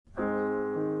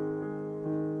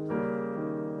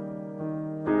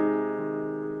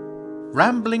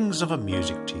Ramblings of a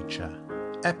Music Teacher,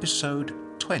 Episode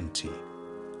 20.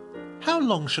 How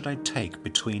long should I take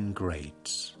between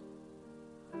grades?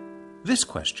 This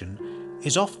question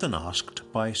is often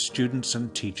asked by students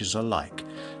and teachers alike,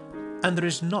 and there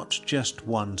is not just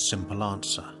one simple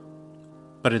answer.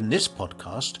 But in this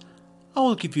podcast, I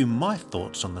will give you my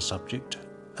thoughts on the subject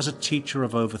as a teacher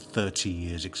of over 30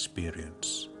 years'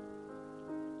 experience.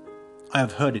 I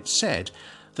have heard it said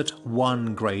that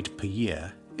 1 grade per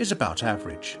year is about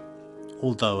average,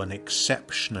 although an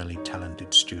exceptionally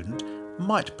talented student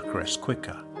might progress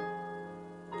quicker.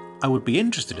 I would be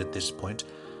interested at this point,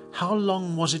 how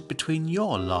long was it between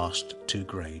your last 2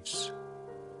 grades?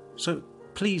 So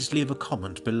please leave a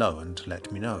comment below and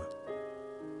let me know.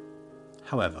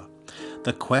 However,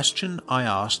 the question I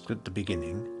asked at the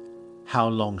beginning, how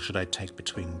long should I take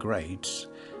between grades,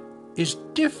 is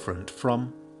different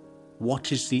from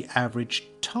what is the average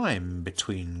time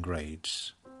between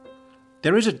grades.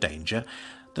 There is a danger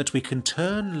that we can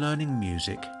turn learning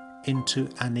music into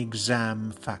an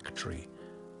exam factory,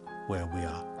 where we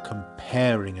are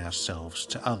comparing ourselves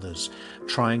to others,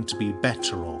 trying to be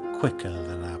better or quicker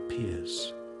than our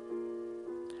peers.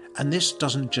 And this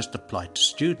doesn't just apply to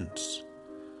students.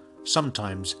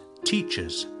 Sometimes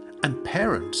teachers and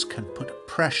parents can put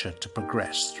pressure to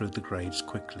progress through the grades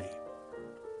quickly.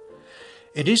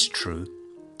 It is true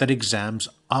that exams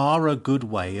are a good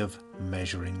way of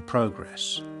measuring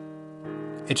progress.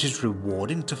 It is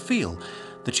rewarding to feel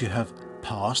that you have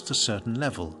passed a certain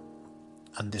level,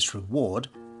 and this reward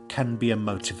can be a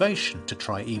motivation to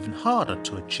try even harder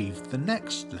to achieve the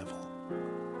next level.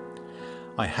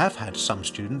 I have had some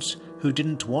students who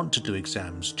didn't want to do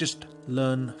exams, just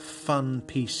learn fun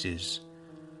pieces,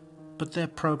 but their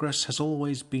progress has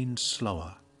always been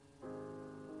slower.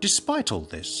 Despite all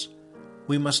this,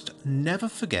 we must never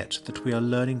forget that we are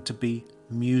learning to be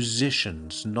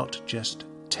musicians, not just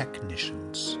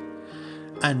technicians.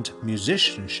 And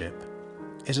musicianship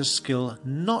is a skill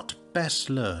not best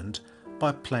learned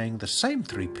by playing the same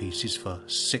 3 pieces for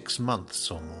 6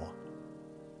 months or more.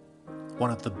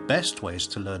 One of the best ways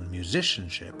to learn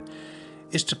musicianship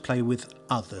is to play with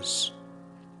others.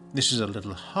 This is a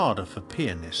little harder for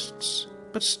pianists,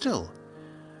 but still,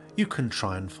 you can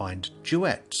try and find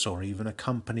duets or even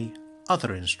accompany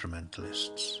other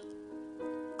instrumentalists.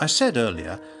 I said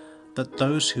earlier that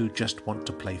those who just want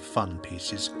to play fun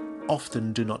pieces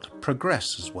often do not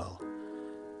progress as well,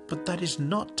 but that is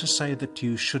not to say that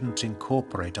you shouldn't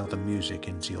incorporate other music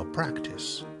into your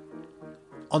practice.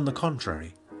 On the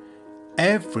contrary,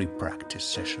 every practice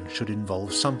session should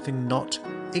involve something not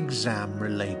exam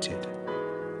related.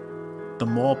 The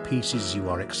more pieces you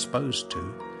are exposed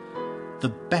to, the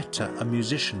better a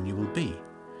musician you will be,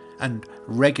 and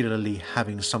regularly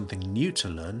having something new to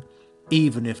learn,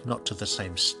 even if not to the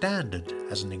same standard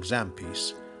as an exam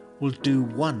piece, will do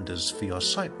wonders for your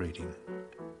sight reading.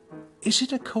 Is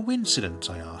it a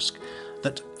coincidence, I ask,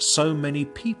 that so many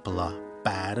people are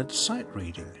bad at sight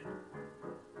reading?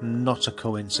 Not a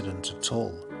coincidence at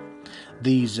all.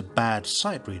 These bad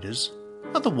sight readers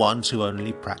are the ones who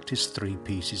only practice 3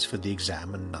 pieces for the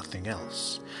exam and nothing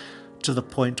else, to the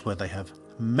point where they have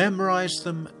memorized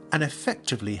them and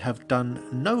effectively have done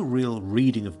no real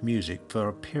reading of music for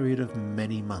a period of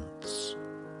many months.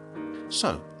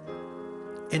 So,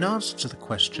 in answer to the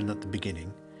question at the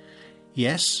beginning,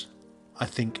 yes, I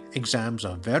think exams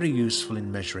are very useful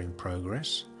in measuring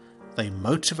progress. They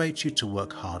motivate you to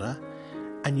work harder,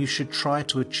 and you should try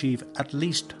to achieve at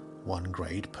least 1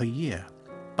 grade per year,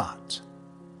 but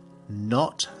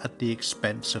not at the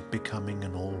expense of becoming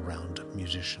an all-round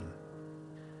musician.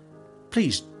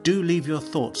 Please do leave your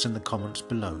thoughts in the comments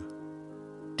below.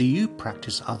 Do you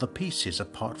practice other pieces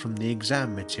apart from the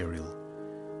exam material?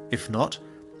 If not,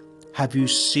 have you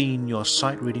seen your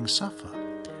sight reading suffer?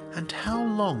 And how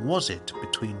long was it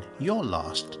between your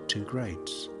last 2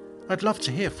 grades? I'd love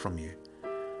to hear from you.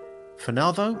 For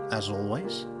now though, as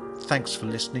always, thanks for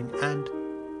listening and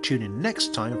tune in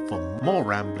next time for more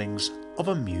ramblings of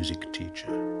a music teacher.